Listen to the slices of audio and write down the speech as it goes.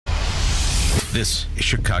This is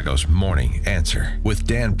Chicago's Morning Answer with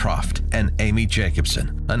Dan Proft and Amy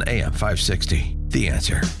Jacobson on AM 560. The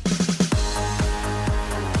Answer.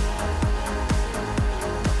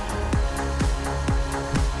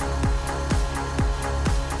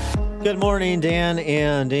 Good morning, Dan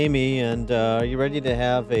and Amy. And are you ready to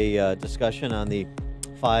have a discussion on the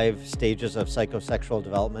 5 stages of psychosexual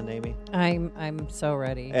development, Amy? I'm so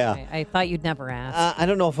ready. Yeah. I thought you'd never ask. I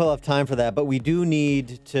don't know if we'll have time for that, but we do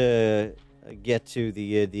need to get to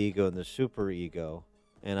the id, the ego, and the superego.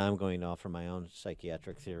 And I'm going to offer my own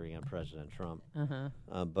psychiatric theory on President Trump.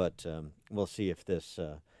 But we'll see if this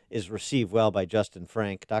is received well by Justin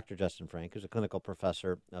Frank, Dr. Justin Frank, who's a clinical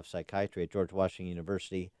professor of psychiatry at George Washington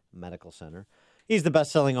University Medical Center. He's the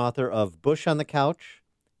best-selling author of Bush on the Couch,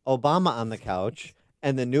 Obama on the Couch,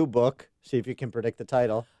 and the new book, see if you can predict the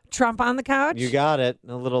title. Trump on the couch? You got it.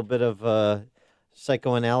 A little bit of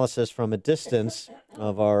psychoanalysis from a distance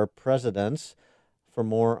of our presidents. For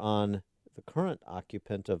more on the current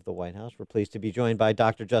occupant of the White House, we're pleased to be joined by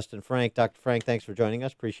Dr. Justin Frank. Dr. Frank, thanks for joining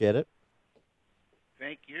us. Appreciate it.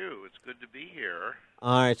 Thank you. It's good to be here.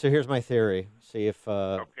 All right, so here's my theory. See if...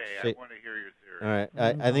 I want to hear your theory. All right.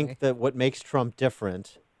 I think that what makes Trump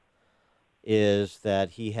different is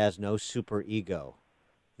that he has no superego.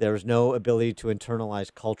 There's no ability to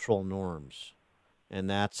internalize cultural norms. And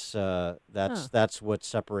that's what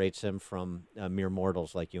separates him from mere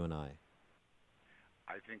mortals like you and I.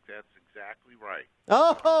 I think that's exactly right.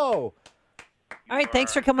 Oh! All right,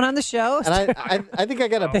 thanks for coming on the show. And I think I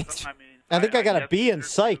got I got a B in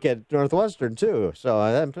psych at Northwestern too. So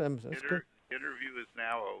interview is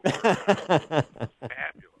now over.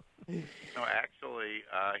 Fabulous. No, actually,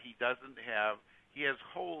 he has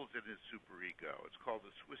holes in his superego. It's called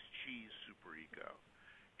the Swiss cheese superego,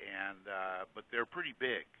 and but they're pretty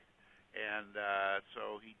big, and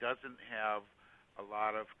so he doesn't have a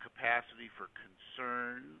lot of capacity for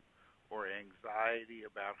concern or anxiety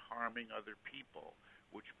about harming other people,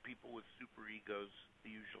 which people with superegos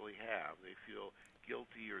usually have. They feel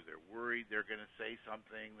guilty or they're worried they're going to say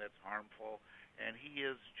something that's harmful, and he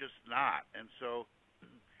is just not. And so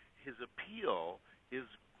his appeal is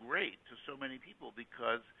great to so many people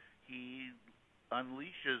because he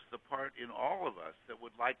unleashes the part in all of us that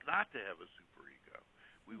would like not to have a superego.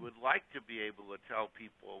 We would like to be able to tell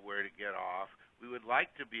people where to get off. We would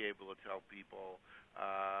like to be able to tell people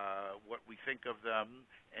what we think of them,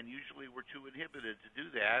 and usually we're too inhibited to do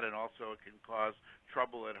that, and also it can cause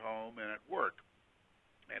trouble at home and at work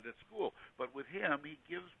and at school. But with him, he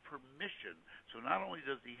gives permission. So not only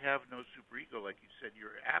does he have no superego, like you said,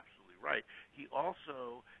 you're absolutely right, he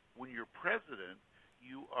also, when you're president,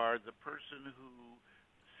 you are the person who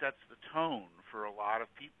sets the tone for a lot of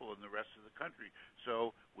people in the rest of the country.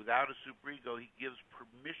 So without a superego, he gives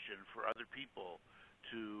permission for other people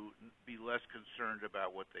to be less concerned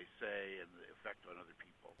about what they say and the effect on other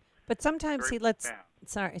people. But sometimes he lets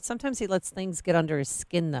things get under his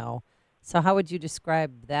skin, though. So how would you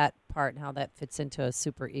describe that part and how that fits into a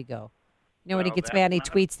superego? You know, when he gets mad and he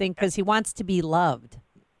tweets things because he wants to be loved.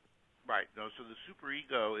 Right. No. So the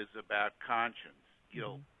superego is about conscience,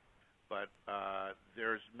 guilt. But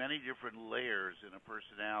there's many different layers in a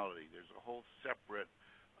personality. There's a whole separate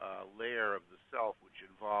layer of the self, which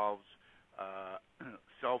involves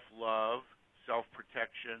self-love,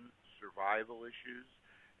 self-protection, survival issues.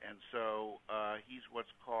 And so he's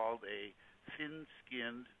what's called a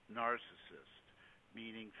thin-skinned narcissist,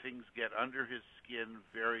 meaning things get under his skin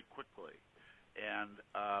very quickly. And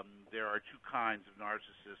there are 2 kinds of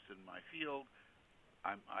narcissists in my field.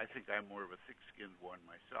 I think I'm more of a thick-skinned one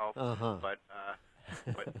myself, but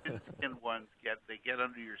thin-skinned ones get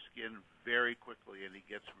under your skin very quickly, and he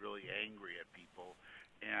gets really angry at people.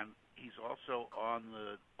 And he's also on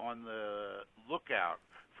the lookout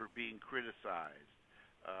for being criticized.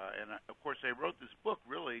 And of course, I wrote this book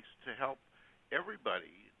really to help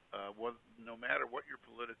everybody, no matter what your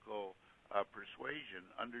political persuasion,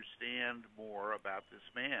 understand more about this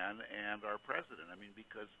man and our president. I mean,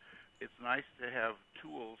 because it's nice to have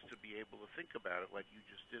tools to be able to think about it, like you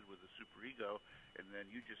just did with the superego, and then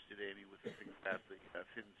you just did, Amy, with the thing about the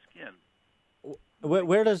thin skin.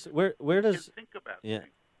 Where does think about things?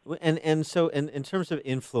 And so in terms of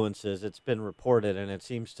influences, it's been reported, and it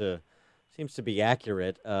seems to be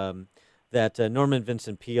accurate, that Norman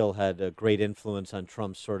Vincent Peale had a great influence on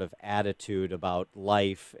Trump's sort of attitude about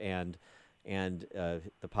life and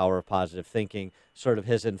the power of positive thinking, sort of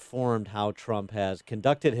has informed how Trump has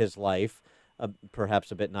conducted his life,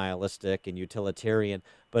 perhaps a bit nihilistic and utilitarian,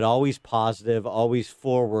 but always positive, always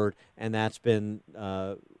forward, and that's been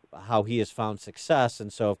how he has found success.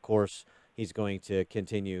 And so, of course, he's going to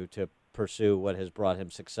continue to pursue what has brought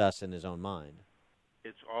him success in his own mind.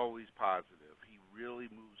 It's always positive. He really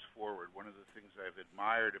moves forward. One of the things I've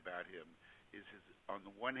admired about him is on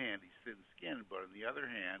the one hand, he's thin-skinned, but on the other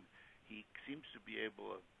hand, he seems to be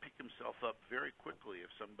able to pick himself up very quickly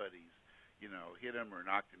if somebody's, hit him or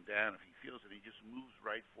knocked him down. If he feels it, he just moves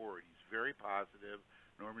right forward. He's very positive.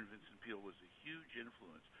 Norman Vincent Peale was a huge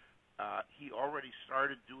influence. He already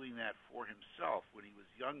started doing that for himself when he was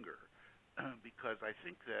younger, because I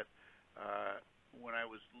think that when I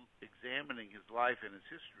was examining his life and his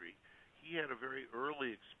history, he had a very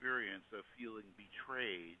early experience of feeling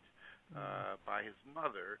betrayed by his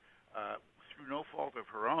mother through no fault of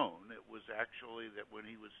her own. It was actually that when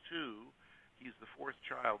he was 2, he's the 4th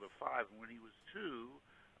child of 5, and when he was 2,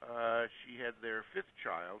 she had their 5th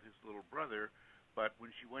child, his little brother, but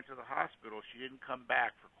when she went to the hospital, she didn't come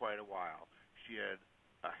back for quite a while. She had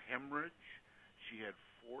a hemorrhage, she had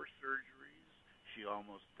 4 surgeries, she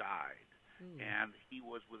almost died. And he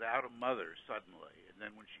was without a mother suddenly. And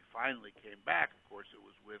then when she finally came back, of course, it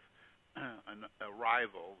was with a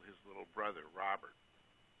rival, his little brother, Robert.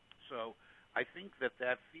 So I think that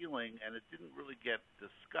feeling, and it didn't really get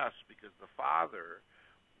discussed because the father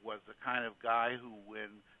was the kind of guy who,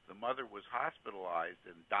 when the mother was hospitalized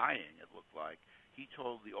and dying, it looked like, he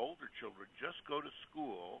told the older children, just go to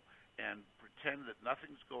school and pretend that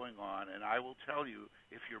nothing's going on, and I will tell you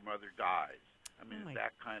if your mother dies. I mean, it's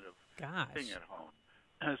that kind of thing at home.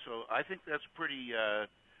 So I think that's pretty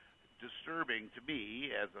disturbing to me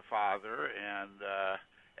as a father and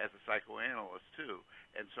as a psychoanalyst, too.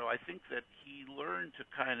 And so I think that he learned to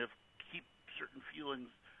kind of keep certain feelings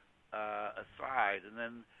aside. And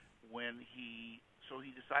then he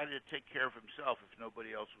decided to take care of himself if nobody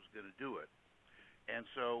else was going to do it. And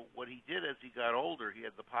so what he did as he got older, he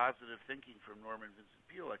had the positive thinking from Norman Vincent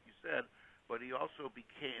Peale, like you said, but he also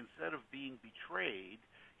became, instead of being betrayed,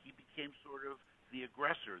 he became sort of the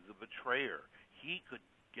aggressor, the betrayer. He could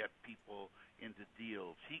get people into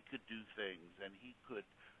deals. He could do things, and he could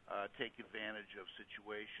take advantage of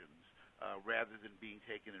situations rather than being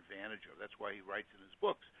taken advantage of. That's why he writes in his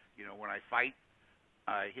books, when I fight,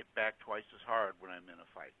 I hit back twice as hard when I'm in a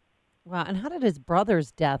fight. Wow, and how did his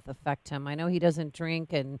brother's death affect him? I know he doesn't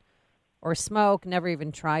drink or smoke, never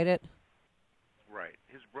even tried it. Right.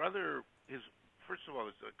 His brother... First of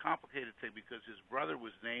all, it's a complicated thing because his brother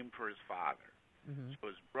was named for his father. Mm-hmm.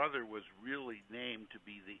 So his brother was really named to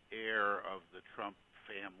be the heir of the Trump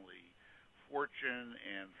family fortune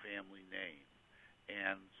and family name.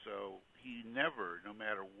 And so he never, no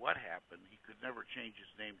matter what happened, he could never change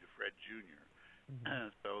his name to Fred Jr.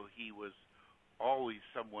 Mm-hmm. So he was always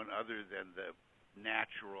someone other than the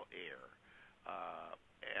natural heir.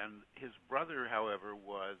 And his brother, however,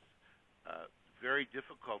 was... very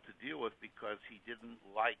difficult to deal with because he didn't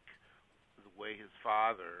like the way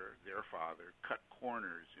their father, cut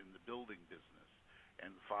corners in the building business. And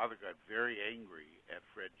the father got very angry at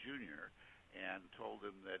Fred Jr. and told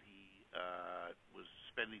him that he was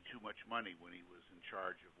spending too much money when he was in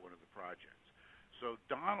charge of one of the projects. So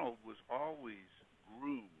Donald was always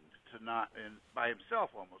groomed to not, and by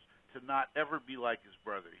himself almost, to not ever be like his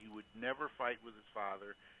brother. He would never fight with his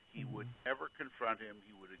father. He would never confront him.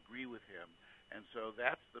 He would agree with him. And so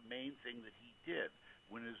that's the main thing that he did.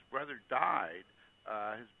 When his brother died,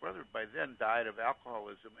 his brother by then died of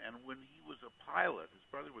alcoholism, and when he was a pilot, his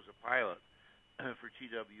brother was a pilot for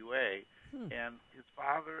TWA, and his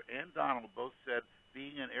father and Donald both said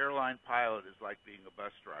being an airline pilot is like being a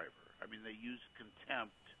bus driver. I mean, they used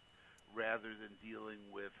contempt rather than dealing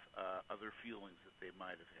with other feelings that they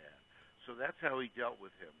might have had. So that's how he dealt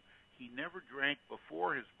with him. He never drank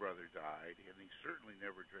before his brother died, and he certainly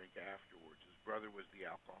never drank afterwards. His brother was the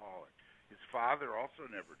alcoholic. His father also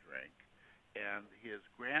never drank, and his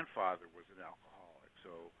grandfather was an alcoholic.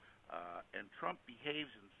 So, and Trump behaves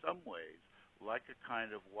in some ways like a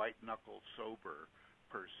kind of white-knuckle sober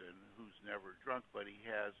person who's never drunk, but he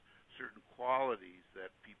has certain qualities that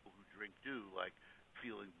people who drink do, like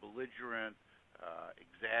feeling belligerent,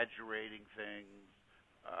 exaggerating things,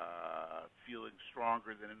 feeling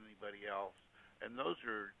stronger than anybody else. And those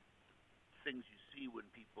are things you see when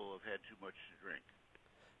people have had too much to drink.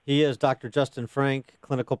 He is Dr. Justin Frank,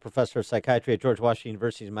 clinical professor of psychiatry at George Washington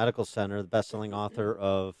University's Medical Center, the best-selling author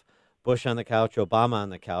of Bush on the Couch, Obama on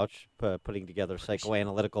the Couch, putting together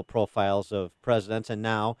psychoanalytical profiles of presidents, and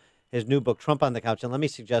now his new book, Trump on the Couch. And let me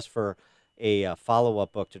suggest for a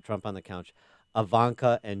follow-up book to Trump on the Couch,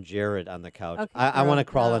 Ivanka and Jared on the Couch. Okay, I want to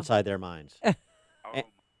crawl inside their minds. Oh, my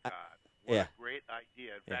God. What a great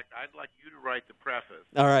idea. In fact, I'd like you to write the preface.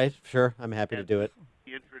 All right, sure. I'm happy to do it.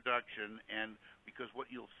 The introduction, and because what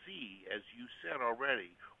you'll see, as you said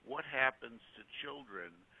already, what happens to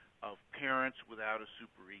children of parents without a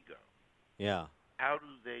superego. Yeah. How do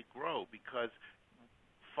they grow? Because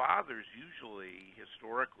fathers usually,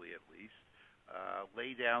 historically at least,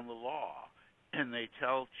 lay down the law, and they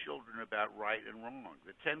tell children about right and wrong.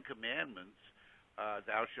 The Ten Commandments,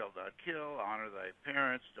 thou shalt not kill, honor thy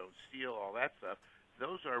parents, don't steal, all that stuff,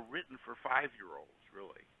 those are written for 5-year-olds,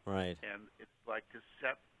 really. Right. And it's like to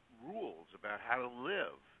set rules about how to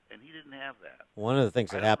live, and he didn't have that. One of the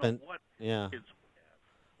things that happened, yeah.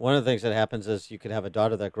 One of the things that happens is you could have a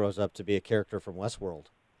daughter that grows up to be a character from Westworld.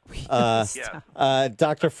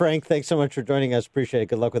 Dr. Frank, thanks so much for joining us. Appreciate it.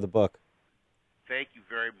 Good luck with the book. Thank you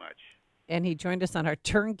very much. And he joined us on our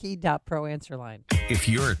turnkey.pro answer line. If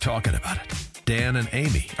you're talking about it, Dan and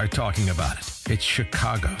Amy are talking about it. It's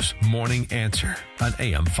Chicago's Morning Answer on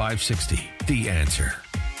AM 560. The Answer.